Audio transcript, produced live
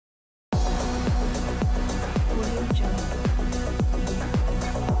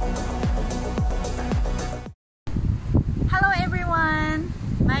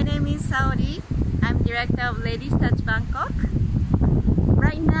Saudi. I'm director of Ladies Touch Bangkok.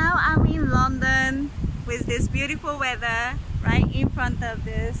 Right now I'm in London with this beautiful weather right in front of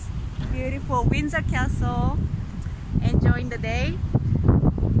this beautiful Windsor Castle, enjoying the day.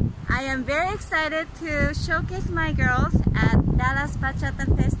 I am very excited to showcase my girls at Dallas Bachata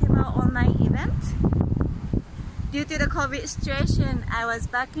Festival online event. Due to the COVID situation, I was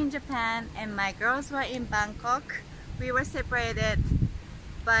back in Japan and my girls were in Bangkok. We were separated,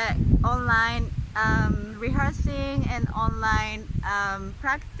 but online rehearsing and online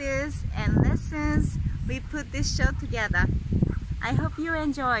practice and lessons, we put this show together. I hope you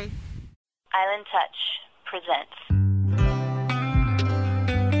enjoy. Island Touch presents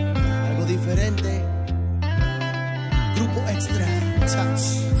algo diferente. Grupo Extra Touch.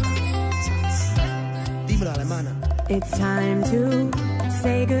 Dímelo, alemana. It's time to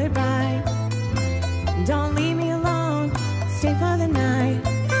say goodbye. Don't leave me alone. Stay for the night.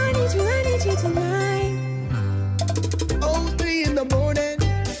 I need you tonight. Oh, 3 in the morning.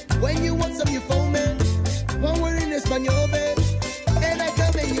 When you want some, you phone me. One word in Espanol, babe. And I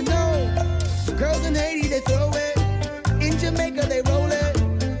come and you know. Girls in Haiti, they throw it. In Jamaica, they roll it.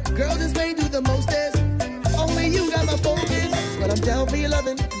 Girls in Spain do the mostest. Only you got my focus. But I'm down for your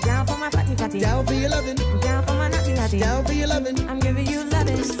loving. Down for my fatty fatty. Down for your loving. Down for my natty natty. Down for your loving. I'm giving you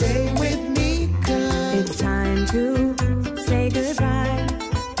loving. Stay with me, girl. It's time to say goodbye.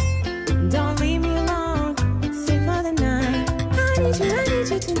 Don't leave me alone. Stay for the night. I need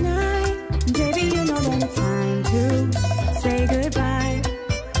you tonight. Baby, you know that it's time to say goodbye.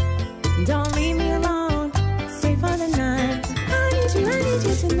 Don't leave me alone. Stay for the night. I need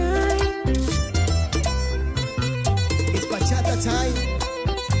you tonight. It's bachata time.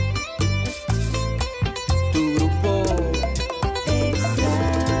 Tu grupo Extra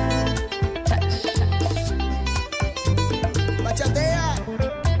touch. bachatea.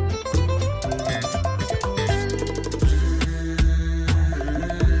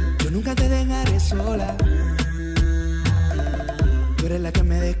 Yo nunca te dejaré sola. Tú eres la que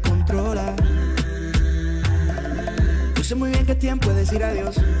me descontrola. Yo sé muy bien que es tiempo de decir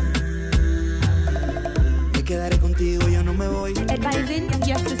adiós. Me quedaré contigo, yo no me voy. Advising,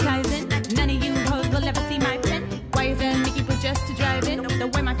 just disguising. None of you hoes will ever see my pen. Why is there Mickey put just to drive it? The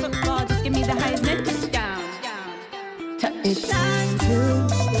way my football, just give me the Heisman. Touchdown. It's time to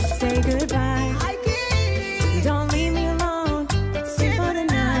say goodbye. Don't leave me alone. Stay for the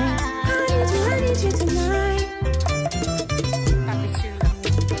night. I need you tonight.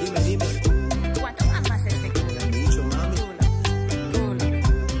 Dime, dime. ¿Cuánto amas este culo? Mucho, mami.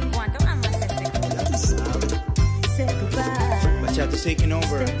 ¿Cuánto amas este culo? Ya tú sabes. Say goodbye. Bachata's taking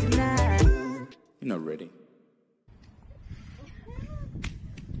over. Stay tonight. You're not ready.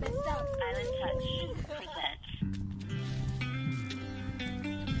 Island Touch presents